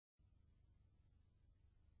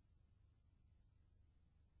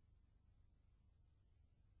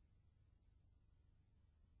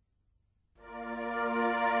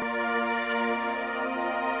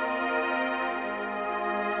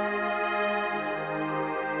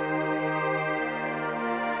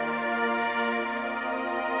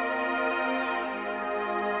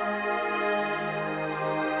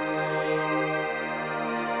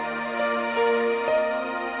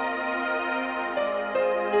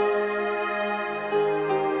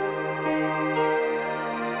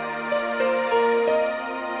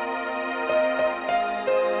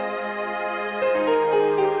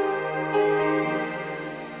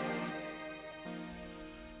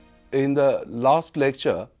In the last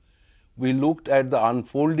lecture, we looked at the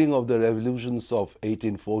unfolding of the revolutions of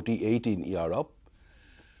 1848 in Europe.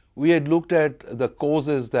 We had looked at the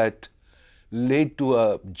causes that led to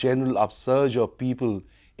a general upsurge of people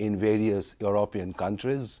in various European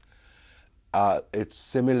countries, its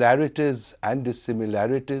similarities and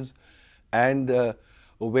dissimilarities, and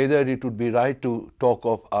whether it would be right to talk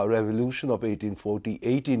of a revolution of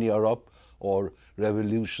 1848 in Europe or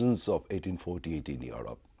revolutions of 1848 in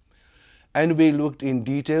Europe. And we looked in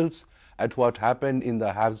details at what happened in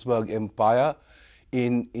the Habsburg Empire,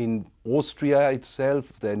 in Austria itself,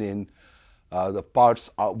 then in the parts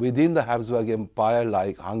within the Habsburg Empire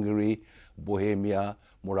like Hungary, Bohemia,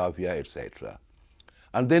 Moravia, etc.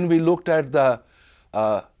 And then we looked at the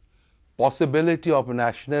possibility of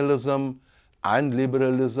nationalism and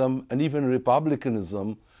liberalism and even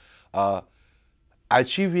republicanism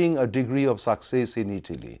achieving a degree of success in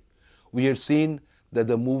Italy. We had seen that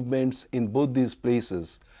the movements in both these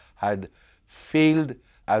places had failed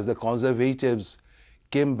as the conservatives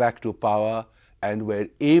came back to power and were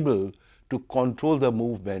able to control the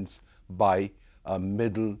movements by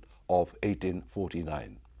middle of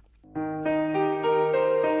 1849.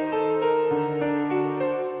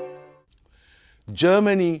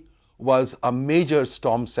 Germany was a major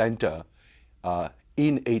storm center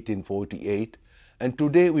in 1848, and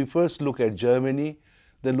today we first look at Germany,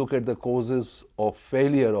 then look at the causes of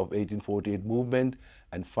failure of 1848 movement,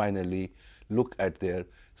 and finally look at their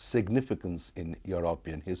significance in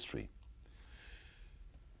European history.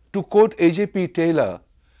 To quote A.J.P. Taylor,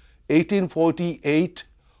 1848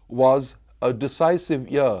 was a decisive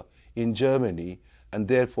year in Germany and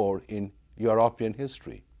therefore in European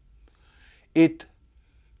history. It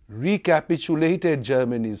recapitulated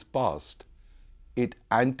Germany's past. It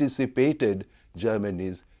anticipated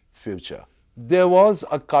Germany's future. There was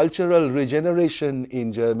a cultural regeneration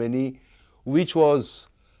in Germany which was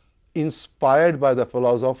inspired by the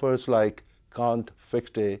philosophers like Kant,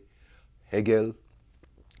 Fichte, Hegel.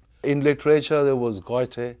 In literature, there was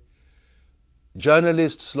Goethe.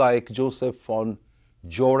 Journalists like Joseph von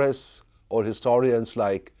Joris or historians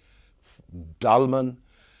like Dahlmann,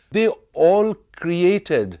 they all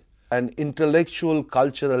created an intellectual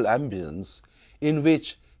cultural ambience in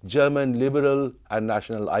which German liberal and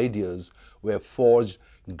national ideas were forged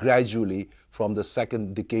gradually from the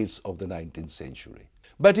second decades of the 19th century.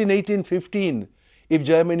 But in 1815, if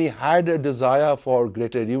Germany had a desire for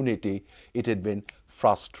greater unity, it had been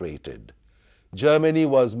frustrated. Germany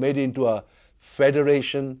was made into a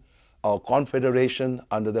federation or confederation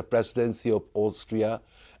under the presidency of Austria,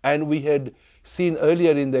 and we had seen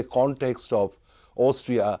earlier in the context of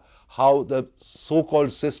Austria how the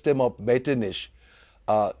so-called system of Metternich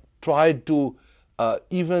tried to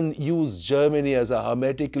even use Germany as a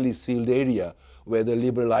hermetically sealed area where the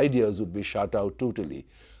liberal ideas would be shut out totally.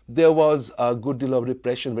 There was a good deal of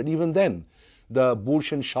repression, but even then, the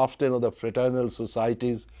Burschenschaften or the fraternal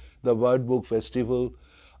societies, the Wordbook Festival,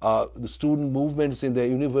 the student movements in the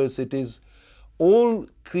universities, all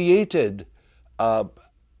created an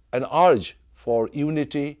urge for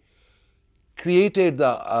unity, created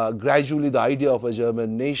gradually the idea of a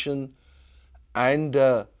German nation, and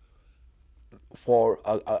for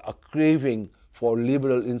a craving for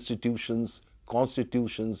liberal institutions,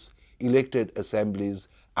 constitutions, elected assemblies,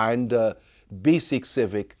 and basic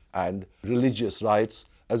civic and religious rights,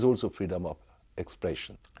 as also freedom of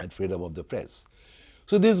expression and freedom of the press.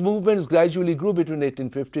 So these movements gradually grew between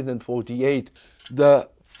 1815 and 48. The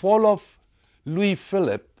fall of Louis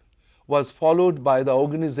Philippe was followed by the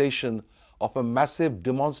organization of a massive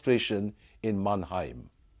demonstration in Mannheim.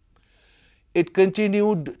 It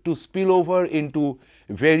continued to spill over into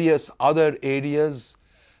various other areas,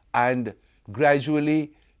 and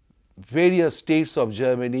gradually various states of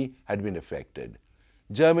Germany had been affected.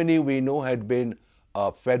 Germany, we know, had been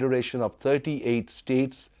a federation of 38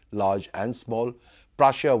 states, large and small.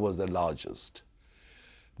 Prussia was the largest.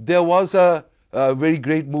 There was a very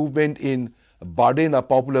great movement in Baden, a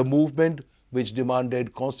popular movement which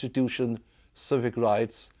demanded constitution, civic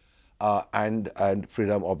rights, and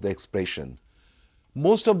freedom of the expression.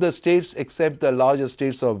 Most of the states except the larger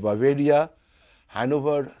states of Bavaria,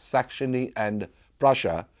 Hanover, Saxony, and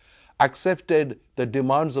Prussia accepted the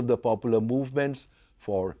demands of the popular movements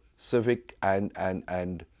for civic and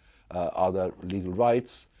other legal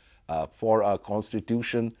rights, for a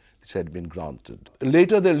constitution which had been granted.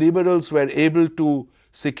 Later, the liberals were able to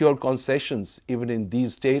secure concessions even in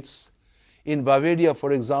these states. In Bavaria,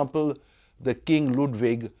 for example, the King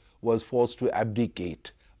Ludwig was forced to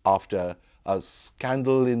abdicate after a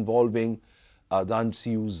scandal involving the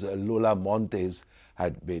Anzieu's Lola Montes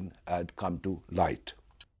had come to light.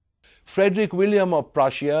 Frederick William of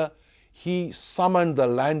Prussia, he summoned the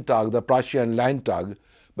Landtag, the Prussian Landtag,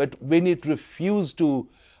 but when it refused to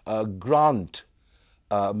grant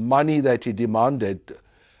money that he demanded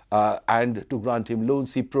and to grant him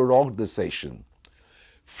loans, he prorogued the session.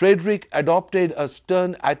 Frederick adopted a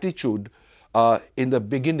stern attitude in the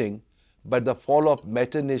beginning, but the fall of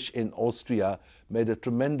Metternich in Austria made a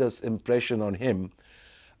tremendous impression on him,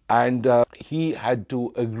 and he had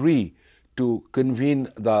to agree to convene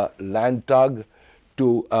the Landtag,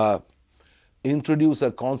 to introduce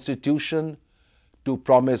a constitution, to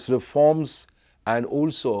promise reforms, and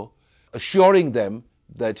also assuring them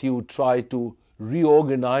that he would try to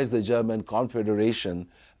reorganize the German Confederation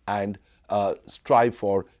and strive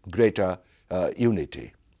for greater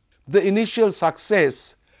unity. The initial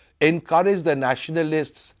success encouraged the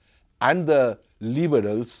nationalists and the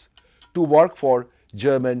liberals to work for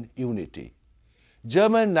German unity.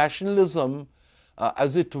 German nationalism,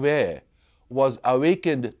 as it were, was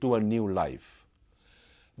awakened to a new life.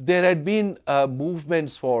 There had been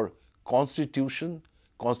movements for constitution.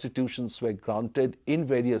 Constitutions were granted in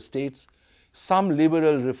various states. Some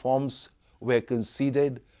liberal reforms were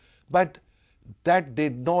conceded, but that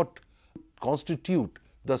did not constitute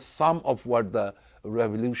the sum of what the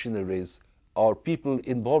revolutionaries or people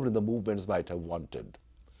involved in the movements might have wanted.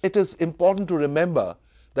 It is important to remember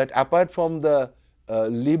that apart from the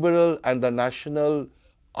liberal and the national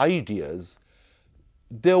ideas,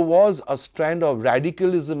 there was a strand of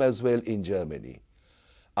radicalism as well in Germany.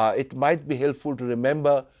 It might be helpful to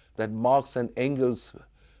remember that Marx and Engels,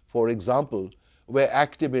 for example, were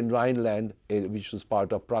active in Rhineland, which was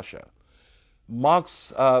part of Prussia.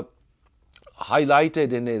 Marx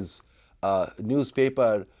highlighted in his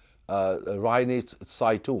newspaper, Rheinische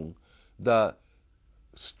Zeitung, the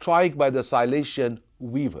strike by the Silesian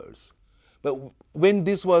weavers. But when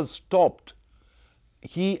this was stopped,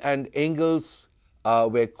 he and Engels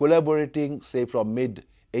were collaborating, say from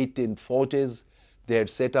mid-1840s. They had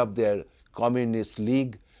set up their Communist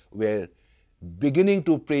League, were beginning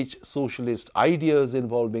to preach socialist ideas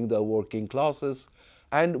involving the working classes.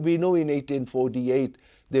 And we know in 1848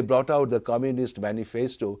 they brought out the Communist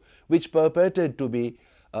Manifesto, which purported to be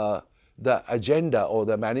the agenda or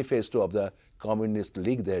the manifesto of the Communist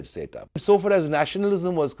League they had set up. So far as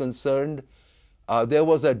nationalism was concerned, there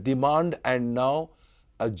was a demand, and now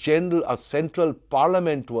a central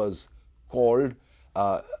parliament was called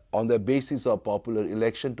on the basis of popular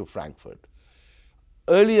election to Frankfurt.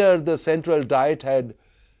 Earlier, the Central Diet had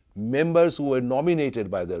members who were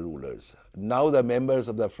nominated by the rulers. Now the members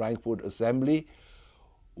of the Frankfurt Assembly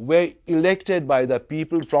were elected by the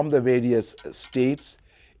people from the various states.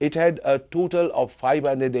 It had a total of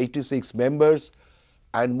 586 members,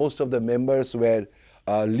 and most of the members were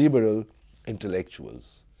liberal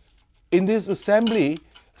intellectuals. In this assembly,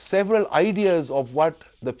 several ideas of what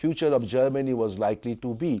the future of Germany was likely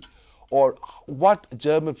to be, or what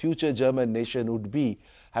future German nation would be,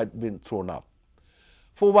 had been thrown up.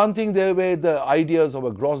 For one thing, there were the ideas of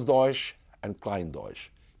a Grossdeutsch and Kleindeutsch,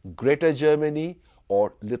 Greater Germany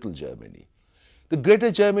or Little Germany. The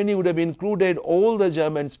Greater Germany would have included all the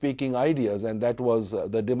German-speaking ideas, and that was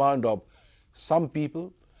the demand of some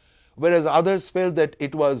people, whereas others felt that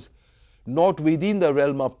it was not within the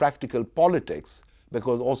realm of practical politics,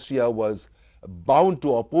 because Austria was bound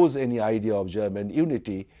to oppose any idea of German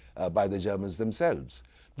unity by the Germans themselves.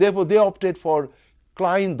 Therefore, they opted for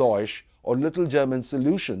Kleindeutsch or Little German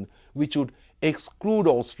solution, which would exclude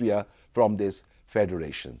Austria from this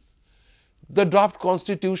federation. The draft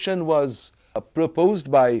constitution was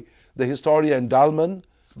proposed by the historian Dahlmann,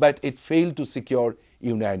 but it failed to secure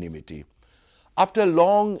unanimity. After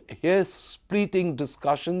long, hair-splitting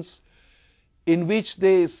discussions in which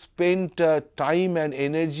they spent time and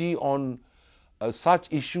energy on such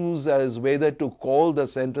issues as whether to call the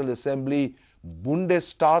Central Assembly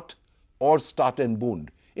Bundesstaat or Staatenbund,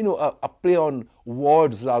 a play on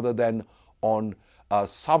words rather than on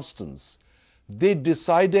substance. They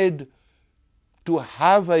decided to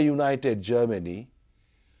have a united Germany,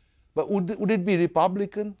 but would it be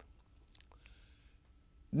Republican?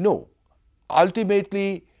 No.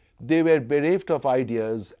 Ultimately, they were bereft of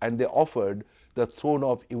ideas, and they offered the throne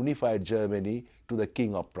of unified Germany to the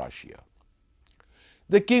King of Prussia.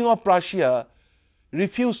 The King of Prussia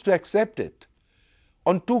refused to accept it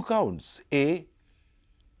on two counts. A,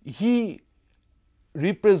 he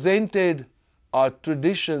represented a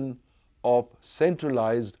tradition of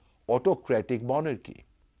centralized autocratic monarchy,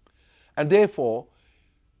 and therefore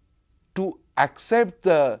to accept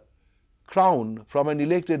the crown from an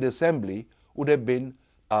elected assembly would have been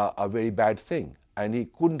a very bad thing, and he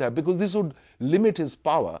couldn't have, because this would limit his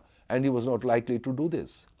power, and he was not likely to do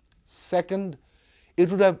this. Second, it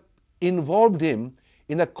would have involved him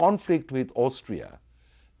in a conflict with Austria,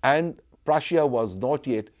 and Prussia was not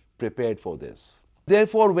yet prepared for this.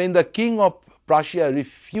 Therefore, when the king of Prussia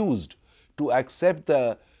refused to accept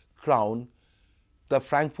the crown, the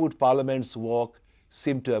Frankfurt Parliament's work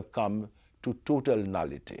seemed to have come to total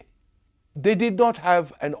nullity. They did not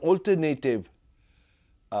have an alternative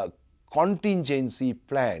contingency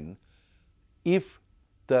plan if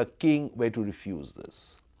the king were to refuse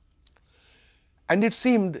this. And it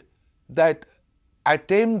seemed that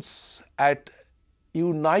attempts at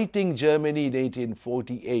uniting Germany in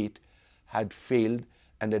 1848 had failed,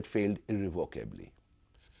 and had failed irrevocably.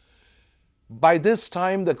 By this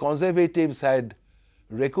time, the conservatives had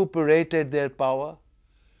recuperated their power.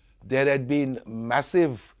 There had been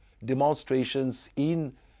massive demonstrations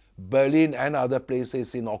in Berlin and other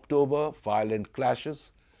places in October, violent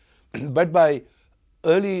clashes. But by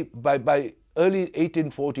early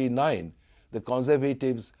 1849, the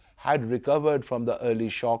conservatives had recovered from the early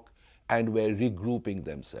shock and were regrouping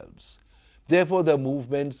themselves. Therefore, the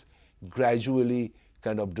movements gradually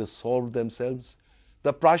kind of dissolved themselves.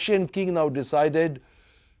 The Prussian king now decided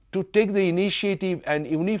to take the initiative and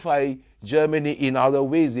unify Germany in other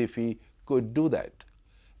ways if he could do that.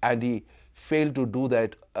 And he failed to do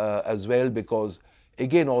that as well, because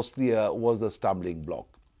again Austria was the stumbling block.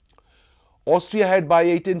 Austria had by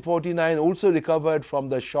 1849 also recovered from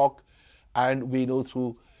the shock, and we know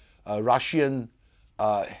through Russian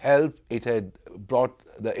help it had brought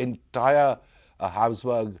the entire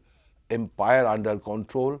Habsburg Empire under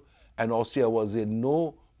control, and Austria was in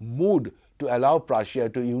no mood to allow Prussia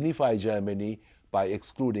to unify Germany by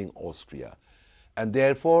excluding Austria. And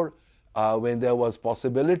therefore, when there was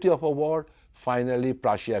possibility of a war, finally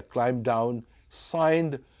Prussia climbed down,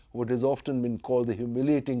 signed what has often been called the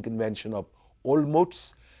humiliating Convention of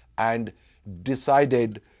Olmütz, and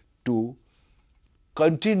decided to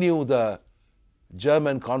continue the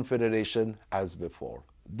German Confederation as before.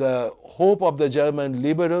 The hope of the German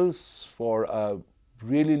liberals for a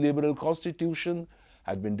really liberal constitution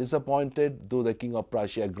had been disappointed. Though the King of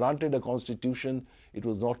Prussia granted a constitution, it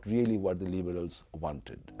was not really what the liberals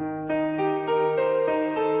wanted.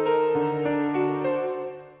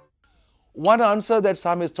 One answer that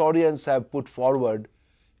some historians have put forward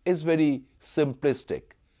is very simplistic,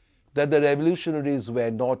 that the revolutionaries were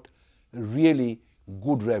not really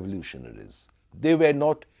good revolutionaries. They were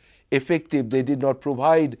not effective, they did not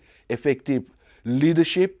provide effective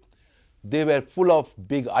leadership. They were full of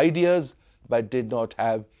big ideas but did not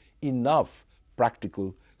have enough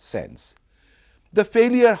practical sense. The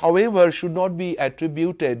failure, however, should not be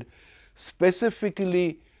attributed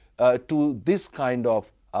specifically to this kind of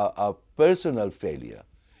a personal failure.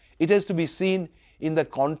 It has to be seen in the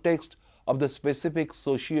context of the specific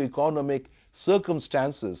socio-economic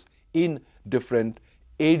circumstances in different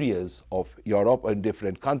areas of Europe and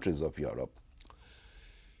different countries of Europe.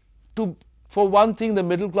 For one thing, the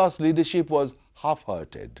middle class leadership was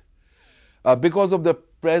half-hearted because of the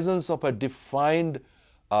presence of a defined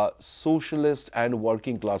socialist and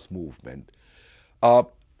working class movement.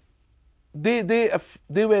 They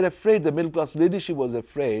were afraid, the middle class leadership was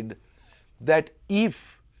afraid, that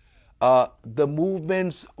if the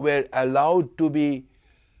movements were allowed to be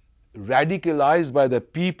radicalized by the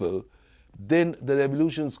people, then the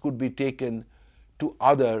revolutions could be taken to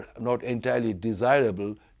other, not entirely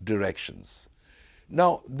desirable directions.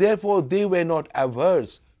 Now, therefore, they were not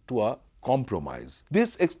averse to a compromise.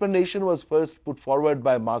 This explanation was first put forward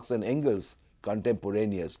by Marx and Engels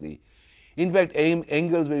contemporaneously. In fact,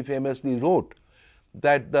 Engels very famously wrote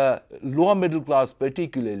that the lower middle class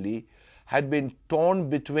particularly had been torn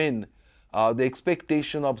between the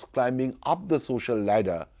expectation of climbing up the social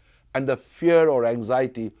ladder and the fear or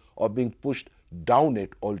anxiety of being pushed down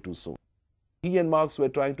it all too soon. He and Marx were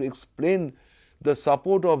trying to explain the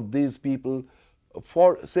support of these people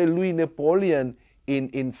for, say, Louis Napoleon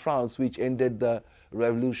in France, which ended the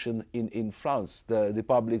revolution in France. The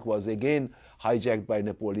Republic was again hijacked by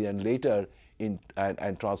Napoleon later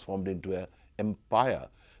and transformed into an empire.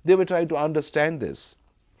 They were trying to understand this.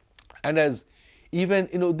 And as even,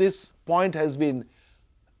 this point has been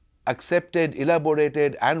accepted,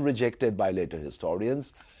 elaborated, and rejected by later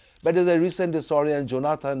historians. But as a recent historian,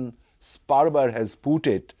 Jonathan Sparber, has put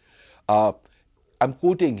it, I'm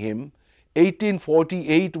quoting him,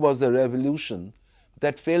 1848 was the revolution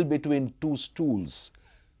that fell between two stools,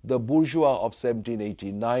 the bourgeois of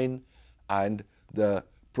 1789 and the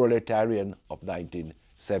proletarian of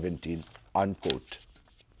 1917, unquote.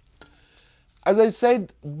 As I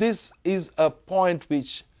said, this is a point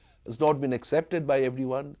which has not been accepted by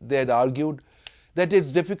everyone. They had argued that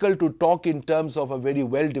it's difficult to talk in terms of a very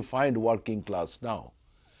well-defined working class now.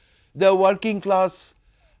 The working class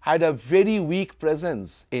had a very weak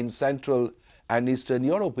presence in Central and Eastern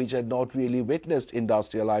Europe, which had not really witnessed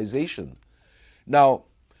industrialization. Now,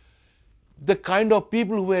 the kind of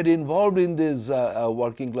people who were involved in this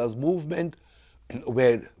working class movement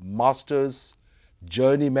were masters,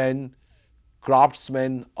 journeymen,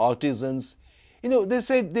 craftsmen, artisans. They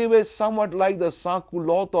said they were somewhat like the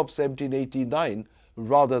sans-culottes of 1789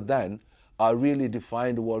 rather than a really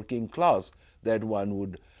defined working class that one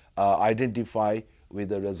would identify with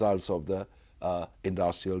the results of the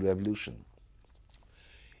Industrial Revolution.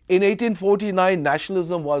 In 1849,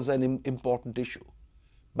 nationalism was an important issue,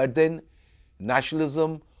 but then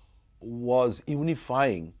nationalism was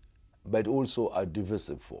unifying but also a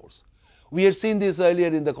divisive force. We had seen this earlier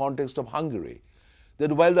in the context of Hungary,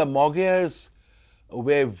 that while the Magyars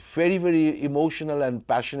were very, very emotional and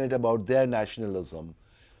passionate about their nationalism,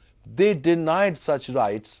 they denied such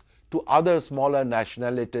rights to other smaller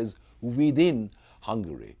nationalities within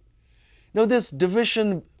Hungary. Now, this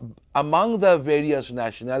division among the various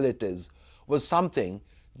nationalities was something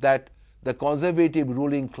that the conservative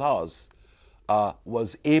ruling class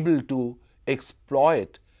was able to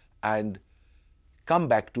exploit and come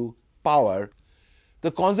back to power.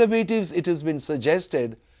 The conservatives, it has been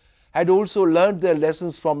suggested, had also learned their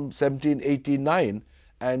lessons from 1789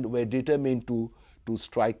 and were determined to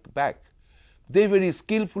strike back. They very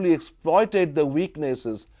skillfully exploited the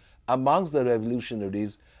weaknesses amongst the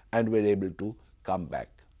revolutionaries and were able to come back.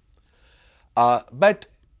 But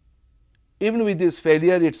even with this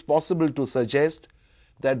failure, it's possible to suggest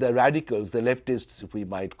that the radicals, the leftists, if we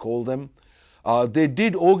might call them, they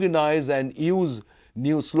did organize and use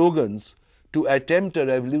new slogans to attempt a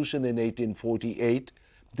revolution in 1848.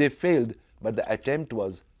 They failed, but the attempt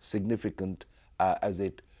was significant as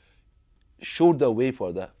it showed the way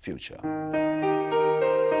for the future.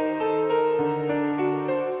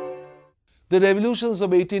 The revolutions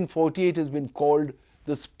of 1848 has been called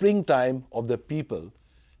the springtime of the people,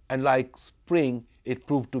 and like spring, it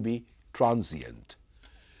proved to be transient.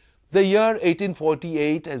 The year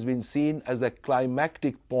 1848 has been seen as the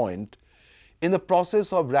climactic point in the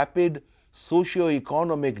process of rapid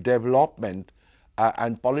socio-economic development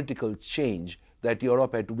and political change that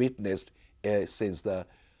Europe had witnessed since the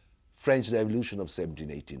French Revolution of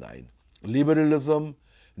 1789. Liberalism,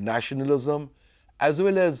 nationalism, as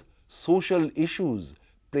well as social issues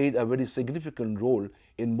played a very significant role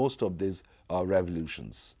in most of these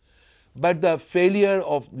revolutions. But the failure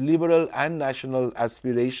of liberal and national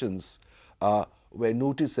aspirations were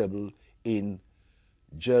noticeable in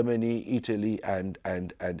Germany, Italy, and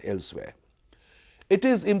elsewhere. It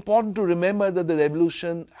is important to remember that the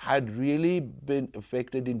revolution had really been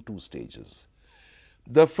effected in two stages.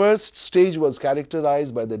 The first stage was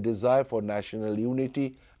characterized by the desire for national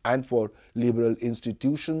unity and for liberal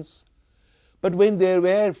institutions. But when there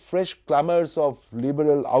were fresh clamors of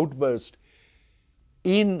liberal outburst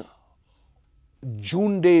in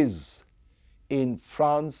June days in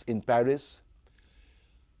France, in Paris,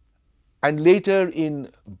 and later in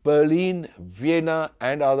Berlin, Vienna,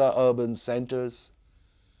 and other urban centers,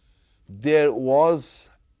 there was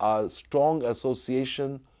a strong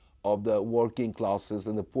association of the working classes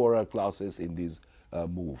and the poorer classes in these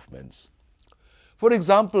movements. For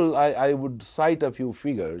example, I would cite a few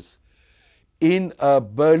figures. In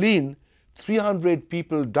Berlin, 300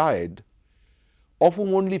 people died, of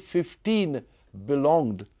whom only 15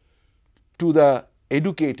 belonged to the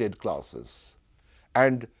educated classes,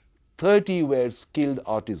 and 30 were skilled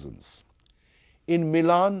artisans. In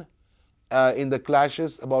Milan, in the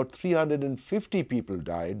clashes, about 350 people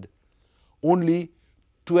died. Only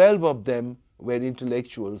 12 of them were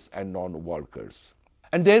intellectuals and non-workers.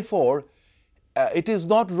 And therefore, it is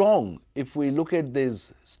not wrong, if we look at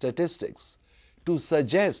these statistics, to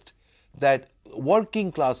suggest that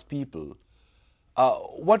working class people,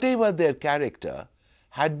 whatever their character,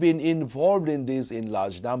 had been involved in this in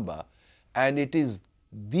large number, and it is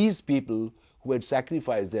these people who had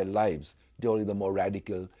sacrificed their lives during the more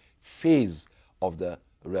radical phase of the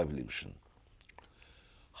revolution.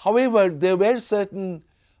 However, there were certain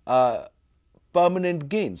permanent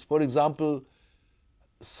gains. For example,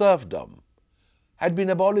 serfdom had been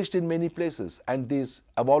abolished in many places, and this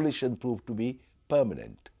abolition proved to be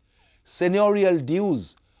permanent. Seigneurial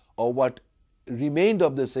dues, or what remained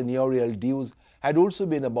of the seigneurial dues, had also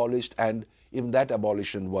been abolished, and even that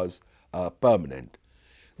abolition was permanent.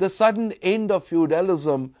 The sudden end of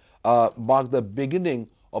feudalism marked the beginning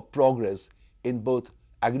of progress in both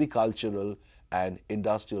agricultural and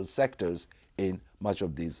industrial sectors in much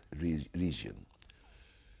of this region.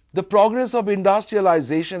 The progress of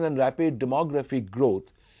industrialization and rapid demographic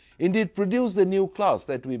growth indeed produced the new class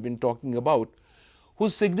that we've been talking about,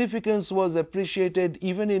 whose significance was appreciated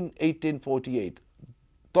even in 1848.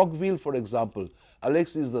 Tocqueville, for example,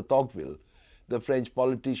 Alexis de Tocqueville, the French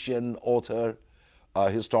politician, author,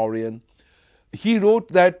 historian, he wrote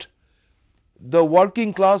that the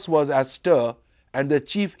working class was astir and the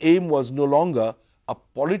chief aim was no longer a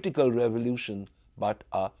political revolution but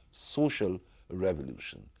a social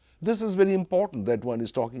revolution. This is very important that one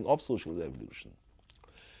is talking of social revolution.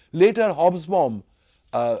 Later, Hobsbawm,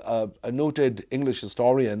 a noted English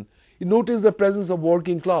historian, he noticed the presence of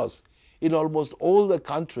working class in almost all the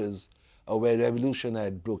countries where revolution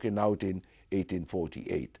had broken out in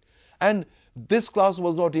 1848. And this class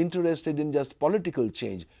was not interested in just political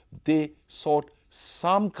change. They sought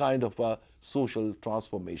some kind of a social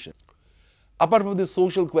transformation. Apart from the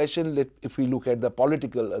social question, if we look at the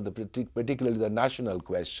political, particularly the national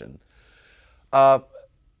question,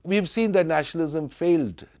 we've seen that nationalism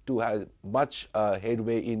failed to have much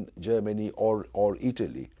headway in Germany or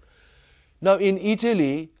Italy. Now, in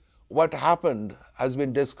Italy, what happened has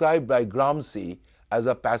been described by Gramsci as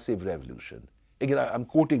a passive revolution. Again, I'm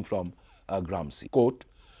quoting from Gramsci. Quote,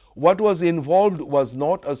 "What was involved was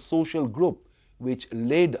not a social group which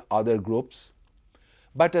led other groups,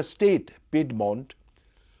 but a state, Piedmont,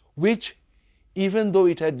 which, even though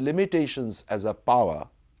it had limitations as a power,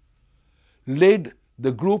 led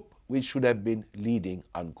the group which should have been leading,"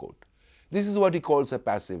 unquote. This is what he calls a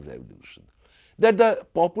passive revolution. That the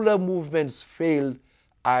popular movements failed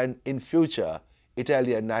and in future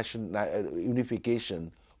Italian national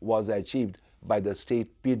unification was achieved by the state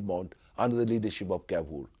Piedmont under the leadership of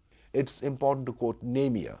Cavour. It's important to quote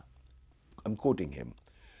Namier. I'm quoting him.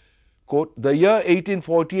 Quote, "The year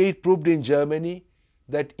 1848 proved in Germany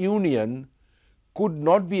that union could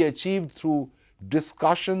not be achieved through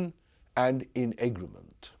discussion and in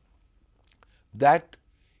agreement, that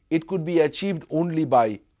it could be achieved only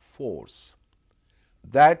by force,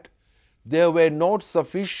 that there were not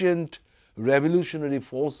sufficient revolutionary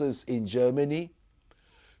forces in Germany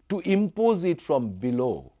to impose it from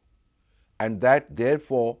below, and that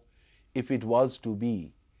therefore, if it was to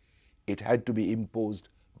be, it had to be imposed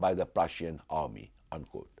by the Prussian army,"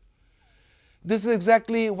 unquote. This is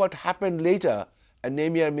exactly what happened later, and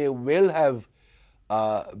Namier may well have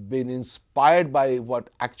been inspired by what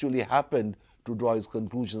actually happened to draw his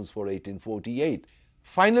conclusions for 1848.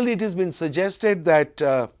 Finally, it has been suggested that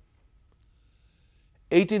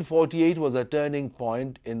 1848 was a turning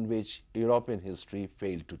point in which European history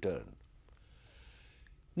failed to turn.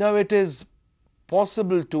 Now, it is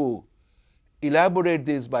possible to elaborate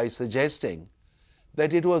this by suggesting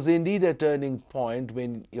that it was indeed a turning point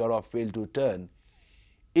when Europe failed to turn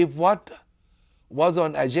if what was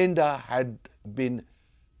on agenda had been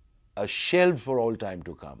shelved for all time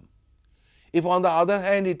to come. If, on the other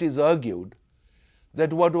hand, it is argued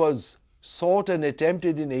that what was sought and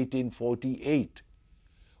attempted in 1848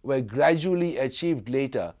 were gradually achieved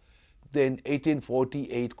later, then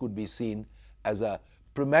 1848 could be seen as a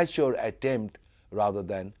premature attempt rather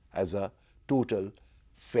than as a total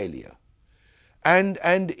failure. And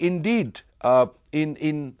indeed,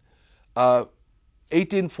 in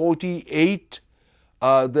 1848,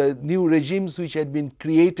 the new regimes which had been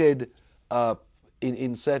created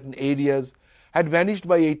in certain areas had vanished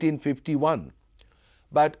by 1851.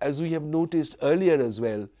 But as we have noticed earlier as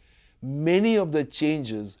well, many of the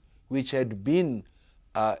changes which had been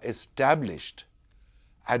established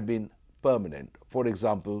had been permanent. For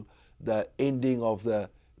example, the ending of the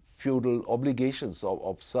feudal obligations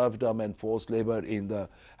of serfdom and forced labor in the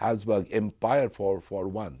Habsburg Empire for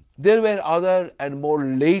one. There were other and more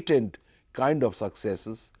latent kind of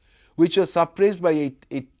successes which were suppressed by in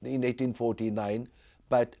 1849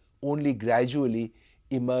 but only gradually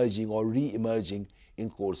emerging or re-emerging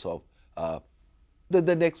in course of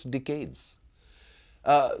the next decades.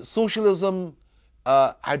 Socialism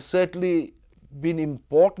had certainly been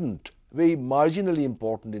important, very marginally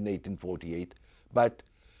important in 1848, but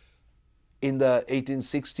in the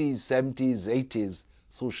 1860s, 70s, 80s,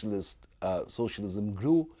 socialism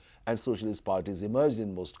grew and socialist parties emerged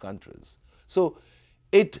in most countries. So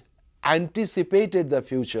it anticipated the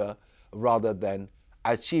future rather than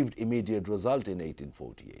achieved immediate result in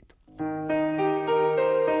 1848.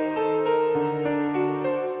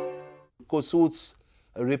 Kossuth's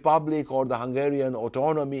republic or the Hungarian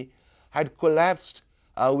autonomy had collapsed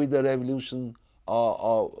with the revolution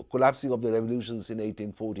or collapsing of the revolutions in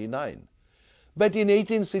 1849. But in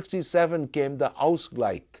 1867 came the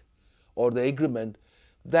Ausgleich or the agreement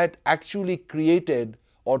that actually created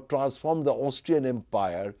or transformed the Austrian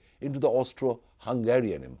Empire into the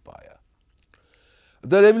Hungarian Empire.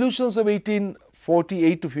 The revolutions of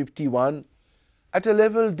 1848 to 51 at a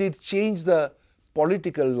level did change the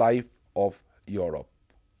political life of Europe.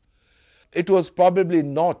 It was probably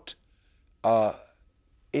not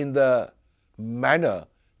in the manner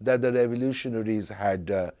that the revolutionaries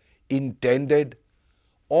had intended,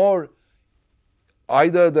 or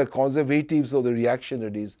either the conservatives or the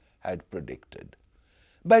reactionaries had predicted.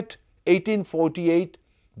 But 1848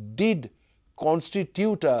 did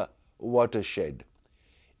constitute a watershed.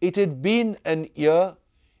 It had been an year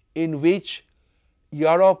in which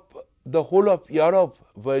Europe, the whole of Europe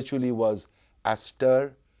virtually was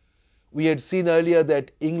astir. We had seen earlier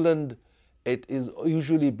that England, it is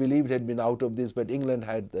usually believed, had been out of this, but England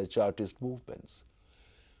had the Chartist movements.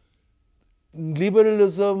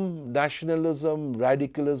 Liberalism, nationalism,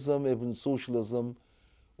 radicalism, even socialism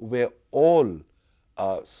were all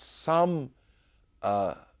some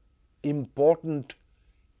important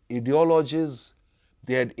ideologies.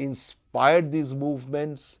 They had inspired these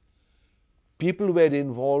movements. People were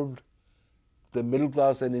involved. The middle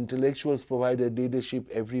class and intellectuals provided leadership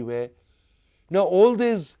everywhere. Now, all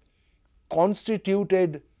this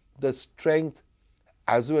constituted the strength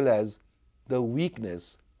as well as the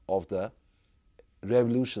weakness of the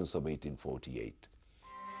revolutions of 1848.